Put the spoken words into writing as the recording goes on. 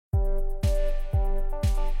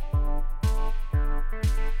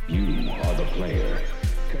player,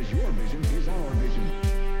 because your vision is our vision.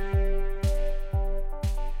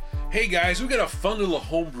 Hey guys, we got a fun little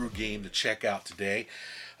homebrew game to check out today.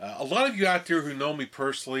 A lot of you out there who know me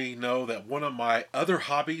personally know that one of my other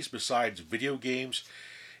hobbies besides video games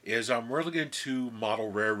is I'm really into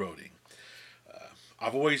model railroading.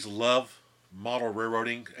 I've always loved model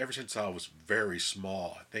railroading ever since I was very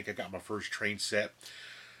small. I think I got my first train set,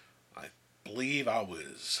 I believe I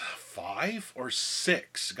was 5 or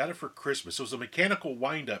 6. Got it for Christmas. It was a mechanical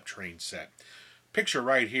wind-up train set. Picture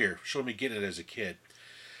right here, showing me getting it as a kid.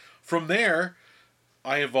 From there,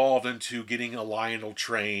 I evolved into getting a Lionel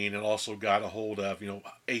train and also got a hold of,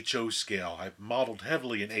 HO scale. I've modeled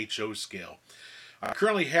heavily in HO scale. I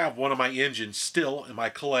currently have one of my engines still in my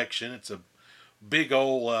collection. It's a big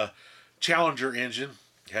old Challenger engine.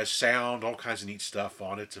 It has sound, all kinds of neat stuff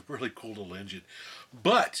on it. It's a really cool little engine.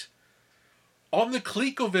 But on the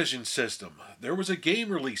Colecovision system, there was a game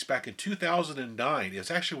released back in 2009.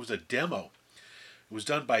 It actually was a demo. It was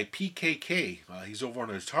done by PKK. He's over on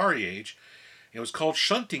Atari Age. It was called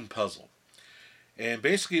Shunting Puzzle. And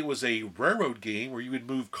basically it was a railroad game where you would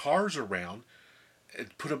move cars around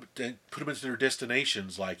and put them into their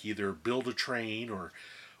destinations, like either build a train or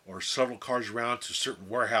shuttle cars around to certain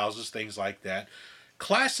warehouses, things like that.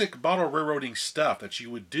 Classic model railroading stuff that you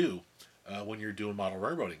would do when you're doing model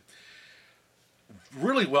railroading.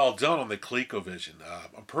 Really well done on the ColecoVision.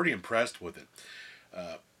 I'm pretty impressed with it.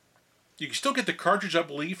 You can still get the cartridge, I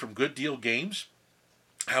believe, from Good Deal Games.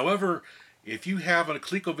 However, if you have a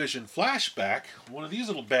ColecoVision flashback, one of these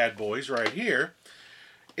little bad boys right here,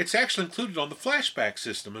 it's actually included on the flashback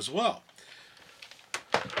system as well.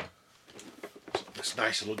 This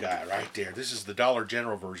nice little guy right there. This is the Dollar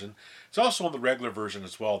General version. It's also on the regular version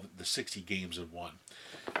as well, the 60 games in one.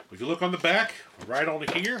 If you look on the back, right on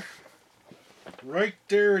here, right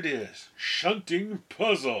there it is. Shunting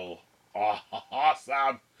Puzzle.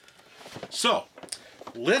 Awesome. So,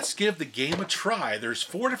 let's give the game a try. There's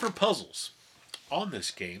 4 different puzzles on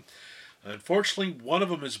this game. Unfortunately, one of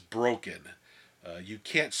them is broken. You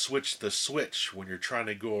can't switch the switch when you're trying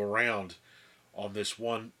to go around on this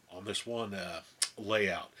one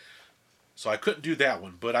layout. So I couldn't do that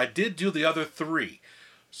one, but I did do the other 3.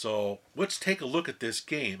 So let's take a look at this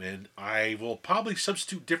game, and I will probably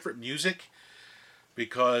substitute different music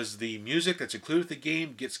because the music that's included in the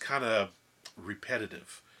game gets kind of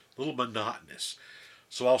repetitive, a little monotonous.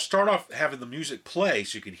 So I'll start off having the music play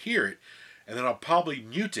so you can hear it, and then I'll probably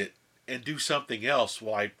mute it and do something else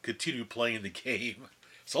while I continue playing the game.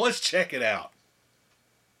 So let's check it out.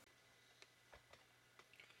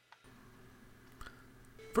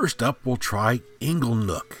 First up, we'll try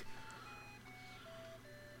Inglenook.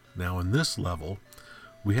 Now in this level,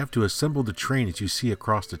 we have to assemble the train that you see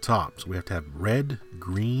across the top. So we have to have red,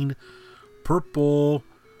 green, purple,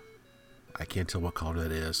 I can't tell what color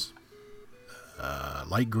that is,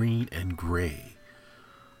 light green, and gray.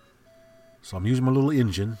 So I'm using my little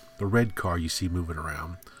engine, the red car you see moving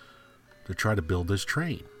around, to try to build this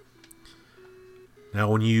train. Now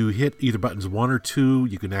when you hit either buttons 1 or 2,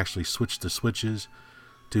 you can actually switch the switches.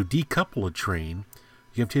 To decouple a train,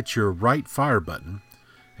 you have to hit your right fire button,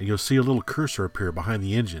 and you'll see a little cursor appear behind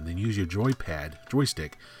the engine. Then use your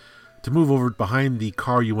joystick, to move over behind the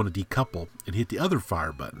car you want to decouple and hit the other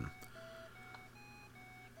fire button.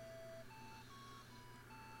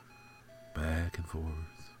 Back and forth,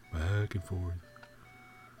 back and forth.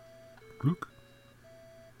 Look.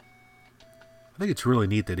 I think it's really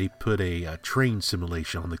neat that they put a train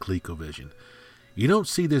simulation on the ColecoVision. You don't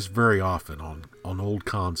see this very often on old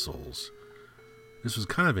consoles. This was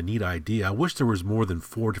kind of a neat idea. I wish there was more than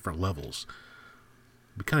 4 different levels.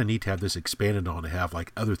 It'd be kind of neat to have this expanded on to have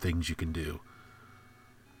like other things you can do.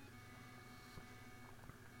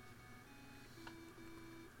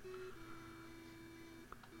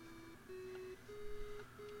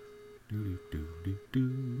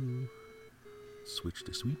 Do. Switch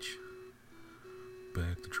to switch.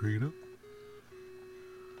 Back the train up.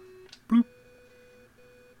 Bloop.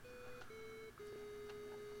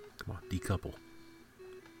 Come on, decouple.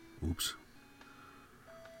 Oops.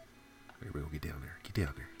 There we go. Get down there. Get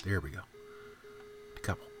down there. There we go.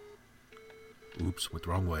 Decouple. Oops, went the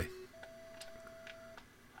wrong way.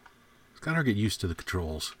 It's kind of hard to get used to the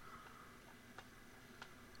controls.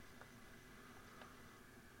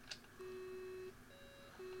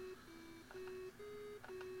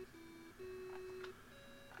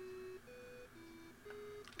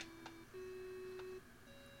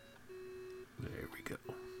 There we go.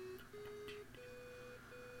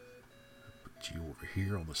 Put you over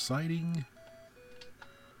here on the siding.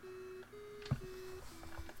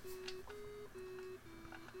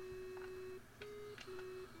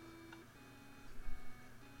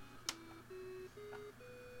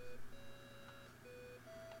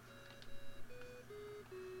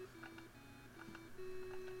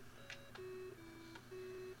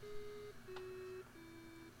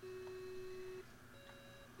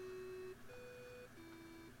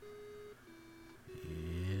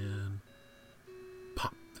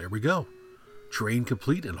 There we go. Train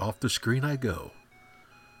complete, and off the screen I go.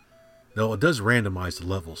 Now, it does randomize the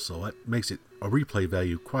levels, so that makes it a replay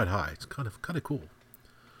value quite high. It's kind of cool.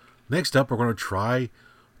 Next up, we're going to try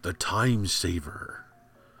the Time Saver.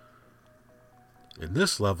 In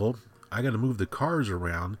this level, I got to move the cars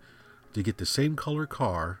around to get the same color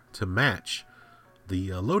car to match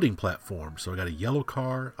the loading platform. So I got a yellow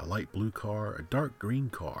car, a light blue car, a dark green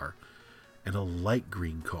car, and a light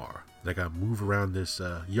green car that I got to move around this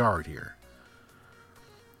yard here.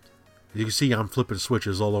 You can see I'm flipping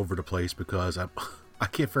switches all over the place because I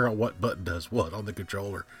can't figure out what button does what on the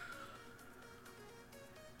controller.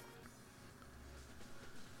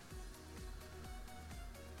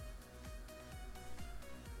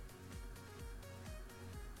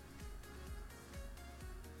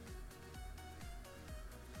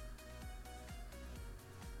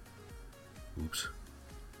 Oops.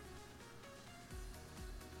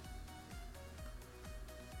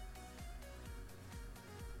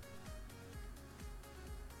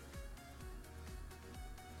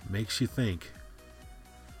 Makes you think.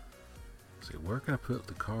 See, where can I put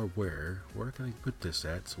the car where? Where can I put this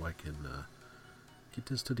at so I can get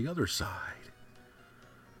this to the other side?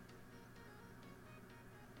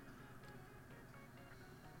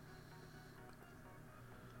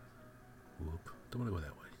 Whoop. Don't want to go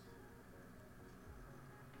that way.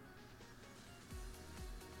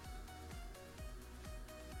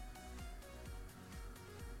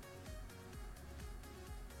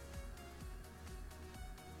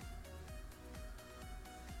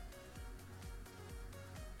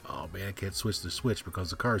 Oh man, I can't switch the switch because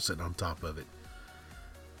the car's sitting on top of it.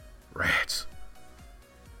 Rats.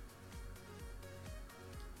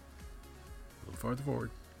 A little farther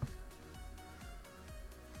forward.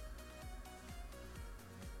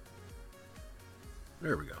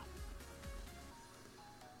 There we go.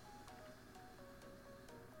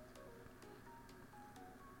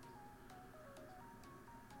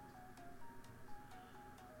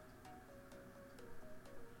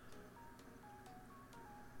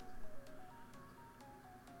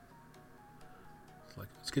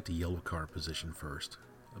 Let's get the yellow car position first.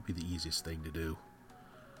 That'll be the easiest thing to do.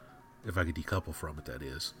 If I could decouple from it, that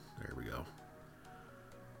is. There we go.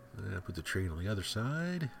 And I put the train on the other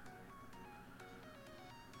side.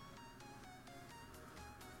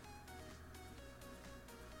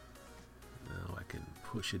 Now I can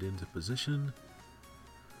push it into position.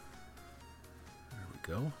 There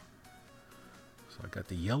we go. So I got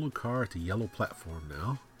the yellow car at the yellow platform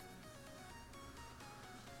now.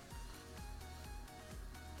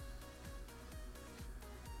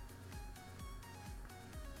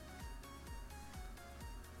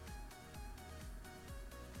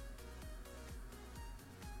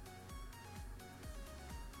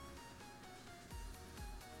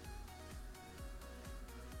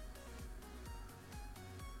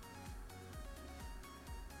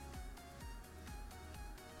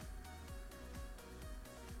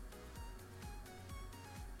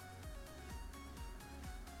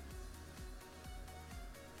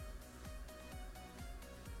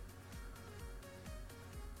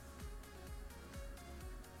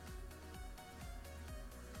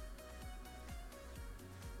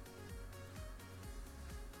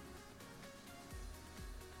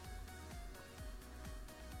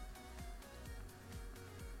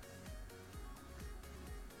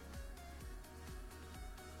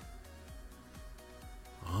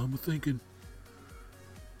 I'm thinking.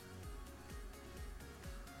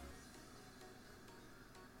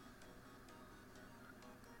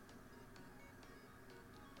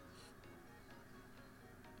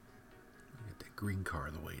 Get that green car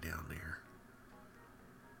the way down there.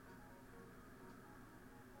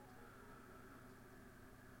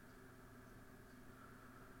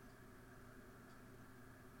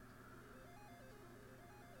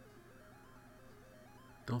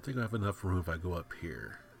 Don't think I have enough room if I go up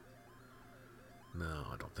here. No,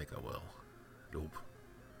 I don't think I will. Nope.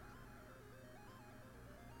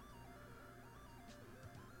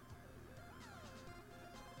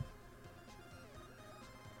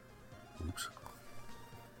 Oops.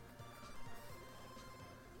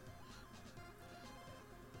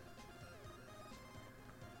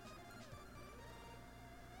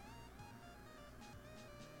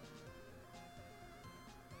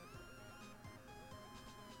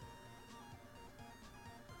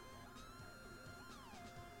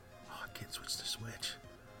 Can't switch the switch.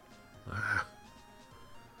 Ah.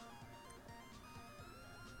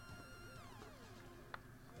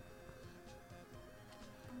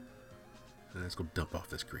 Let's go dump off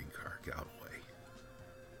this green car. Get out of the way.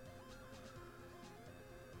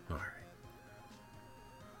 Alright.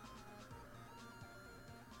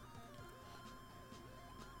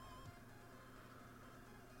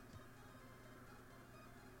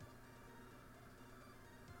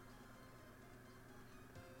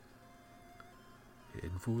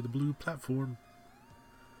 for the blue platform.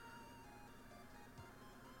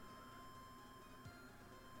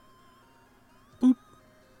 Boop.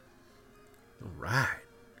 Alright.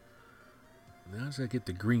 Now as I get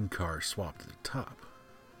the green car swapped to the top.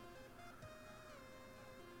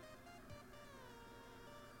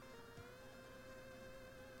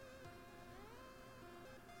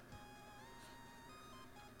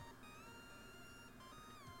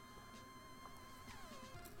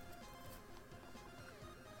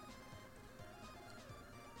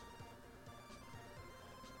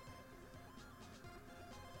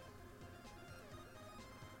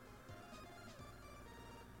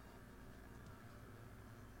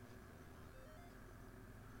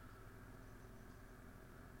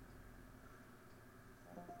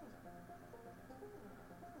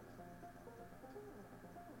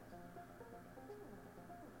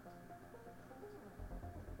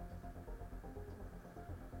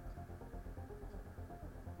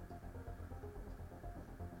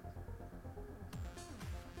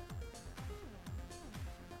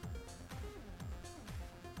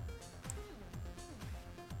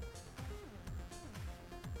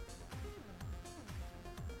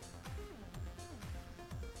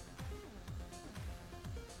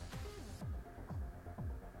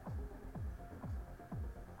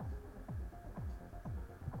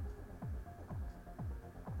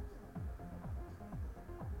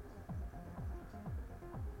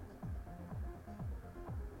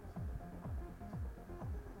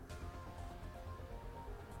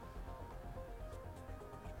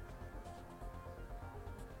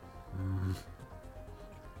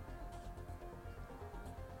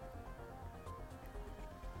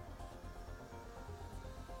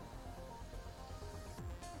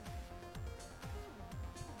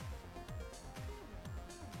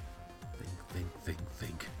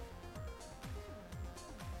 Think.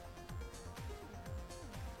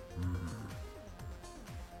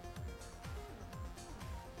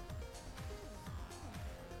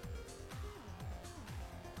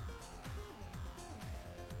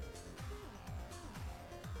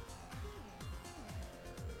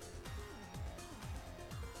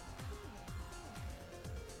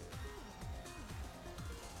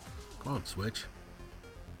 Come on, Switch.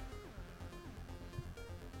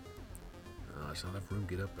 Oh, there's not enough room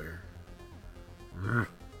to get up there.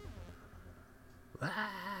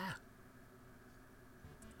 Ah!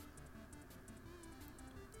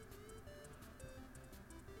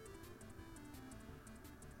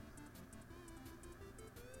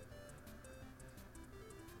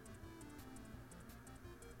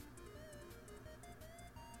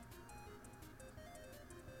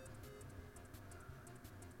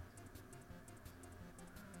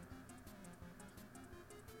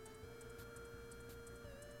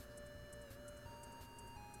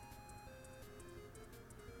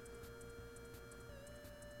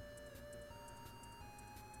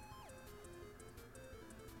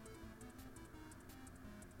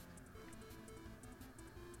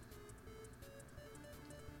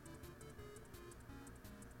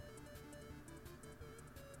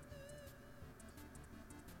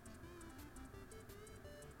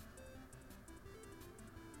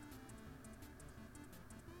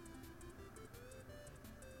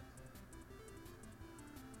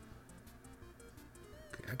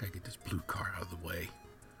 I gotta get this blue car out of the way.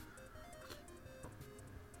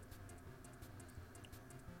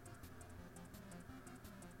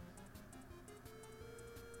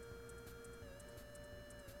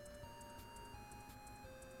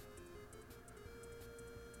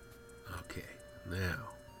 Okay, now.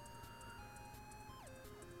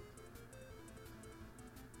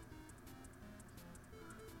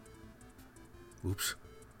 Oops.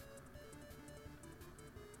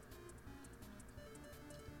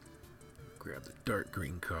 Grab the dark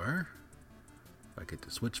green car. If I get the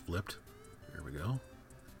switch flipped. There we go.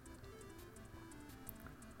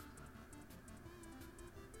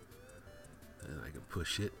 And I can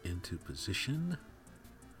push it into position.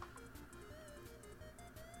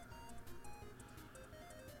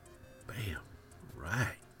 Bam.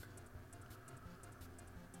 Right.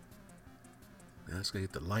 Now let's go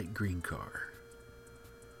get the light green car.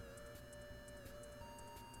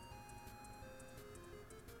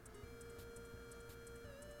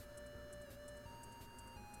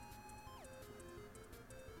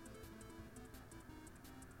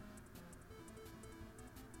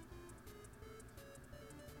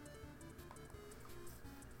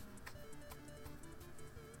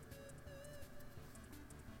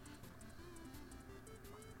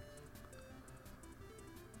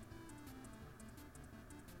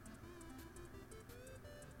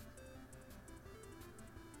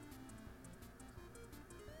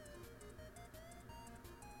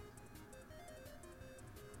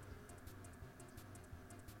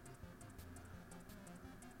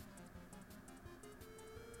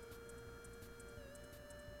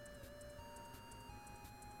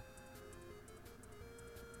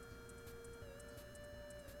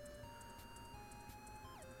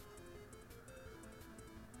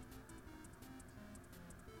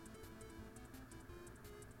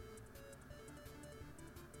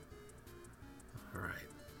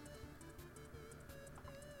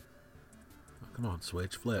 Come on,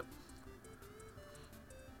 switch, flip.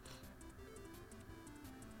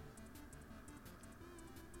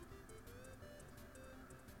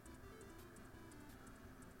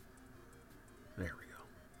 There we go.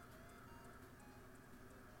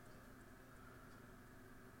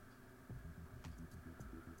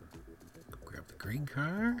 Go grab the green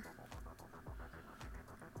car.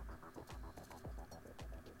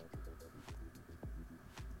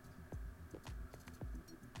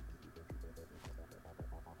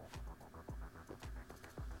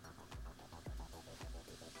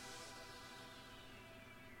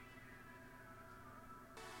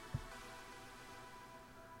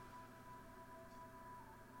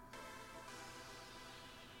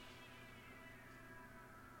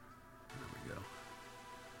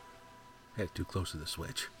 Had too close to the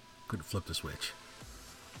switch. Couldn't flip the switch.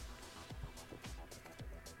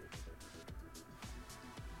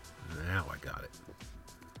 Now I got it.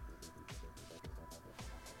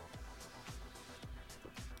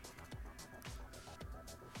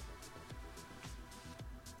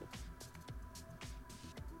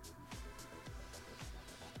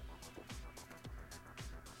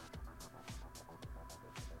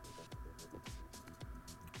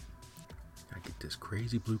 Get this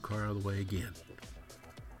crazy blue car out of the way again.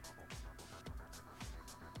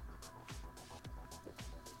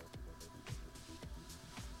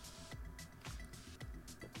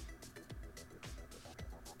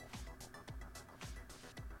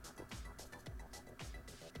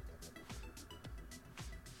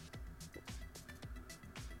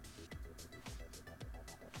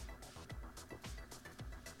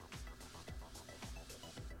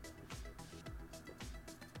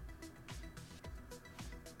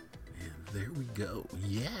 There we go.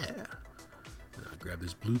 Yeah. Now I grab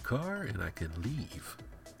this blue car and I can leave.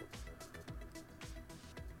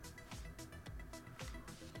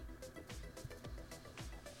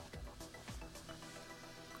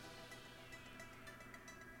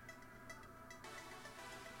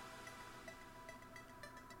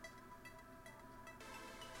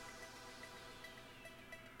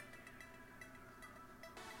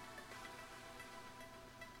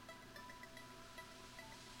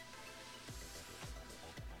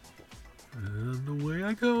 And away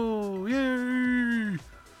I go. Yay!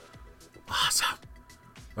 Awesome.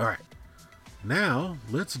 All right. Now,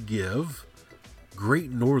 let's give Great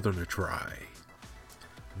Northern a try.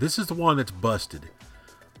 This is the one that's busted.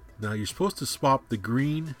 Now, you're supposed to swap the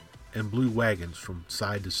green and blue wagons from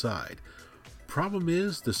side to side. Problem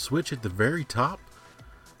is, the switch at the very top,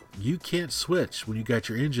 you can't switch when you got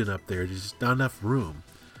your engine up there. There's just not enough room.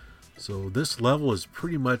 So this level is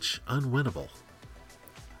pretty much unwinnable.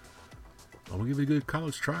 I'm going to give it a good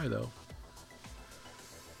college try, though.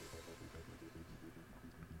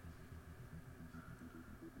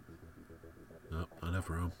 Nope, not enough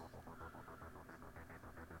room.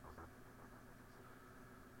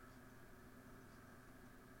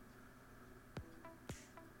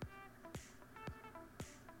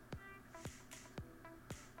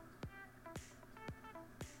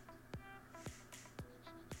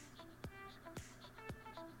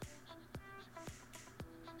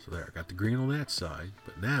 So there, I got the green on that side,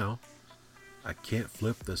 but now I can't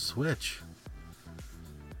flip the switch.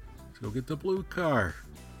 Let's go get the blue car.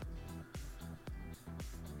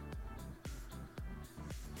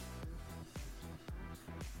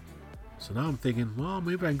 So now I'm thinking, well,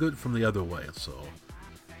 maybe I can go it from the other way. So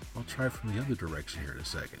I'll try from the other direction here in a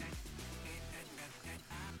second.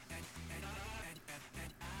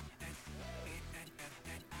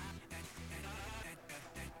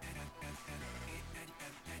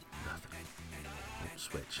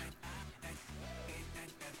 Switch.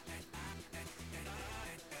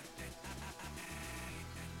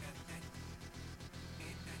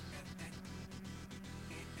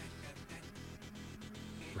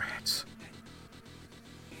 Rats.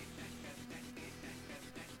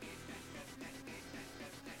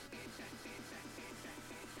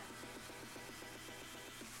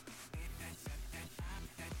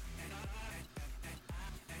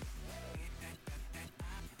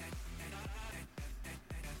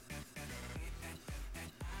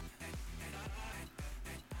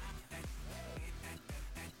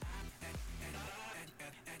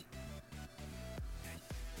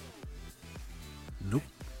 Nope,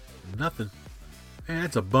 nothing. Man,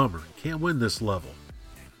 that's a bummer. Can't win this level.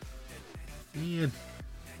 Man.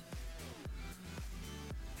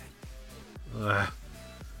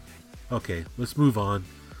 Okay, let's move on.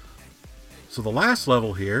 So the last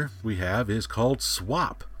level here we have is called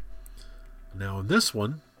Swap. Now in this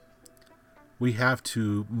one, we have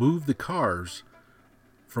to move the cars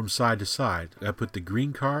from side to side. I put the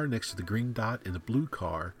green car next to the green dot and the blue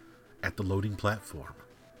car at the loading platform.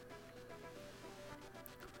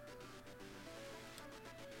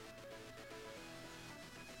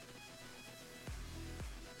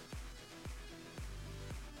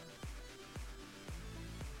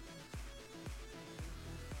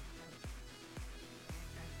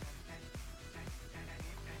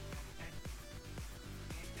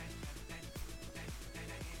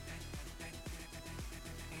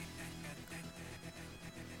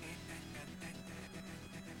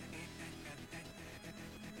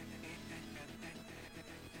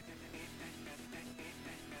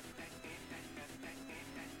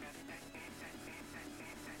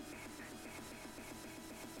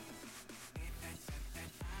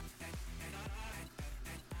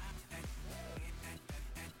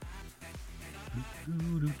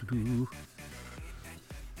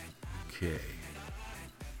 Okay.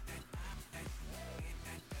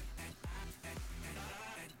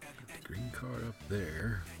 Got the green card up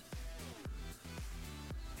there.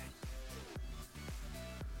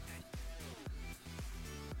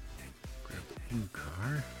 Grab the blue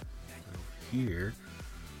car over here.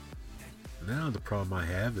 Now the problem I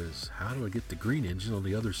have is how do I get the green engine on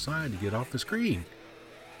the other side to get off the screen?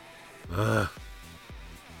 Ugh.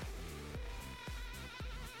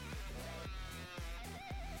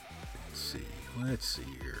 Let's see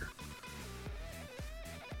here.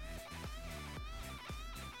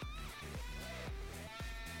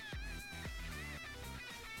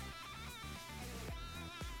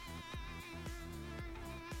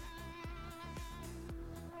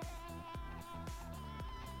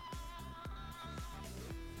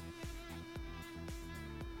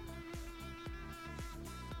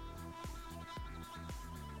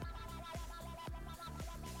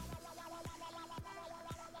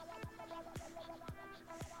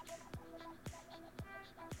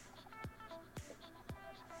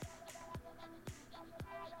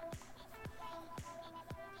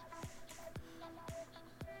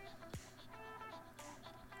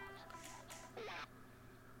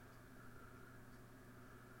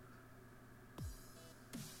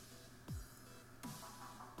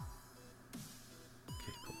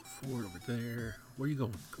 Forward over there. Where are you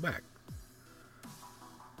going? Come back.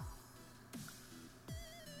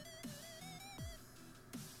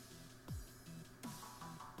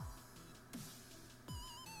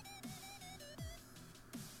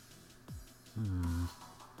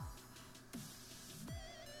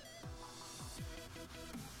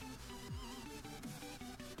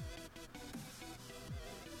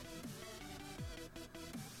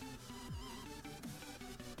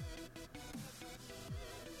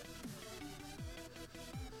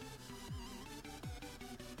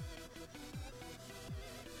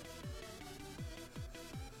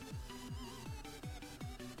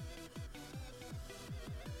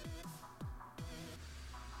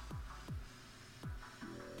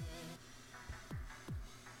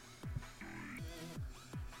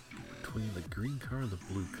 Between the green car and the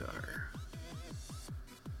blue car.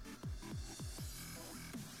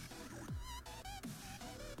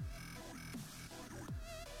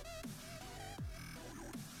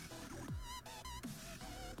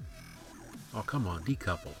 Oh, come on,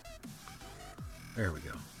 decouple. There we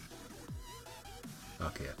go.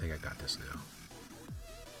 Okay, I think I got this now.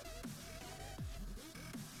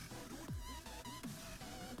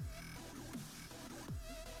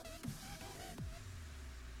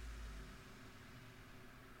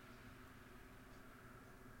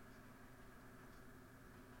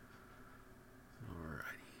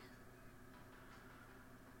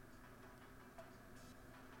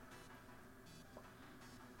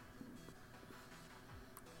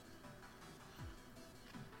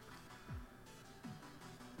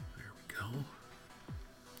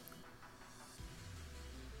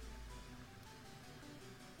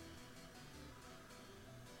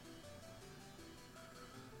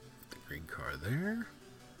 Green car there.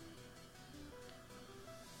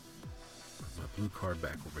 Put my blue car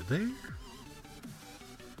back over there.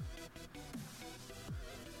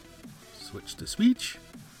 Switch to speech.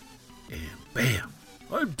 And bam!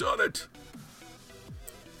 I've done it!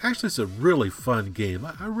 Actually, it's a really fun game.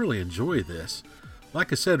 I really enjoy this.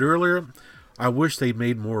 Like I said earlier, I wish they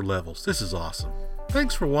made more levels. This is awesome.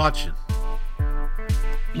 Thanks for watching.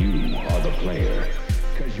 You are the player,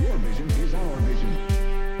 because your vision is our vision.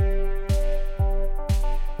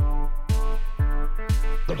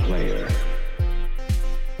 The player.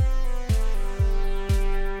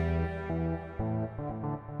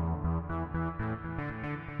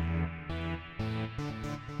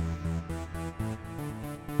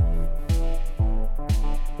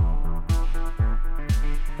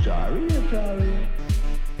 sorry.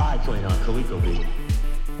 I play on Colecovision.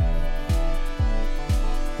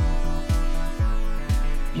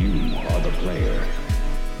 You are the player.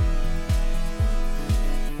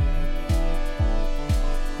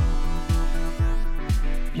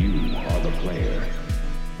 You are the player.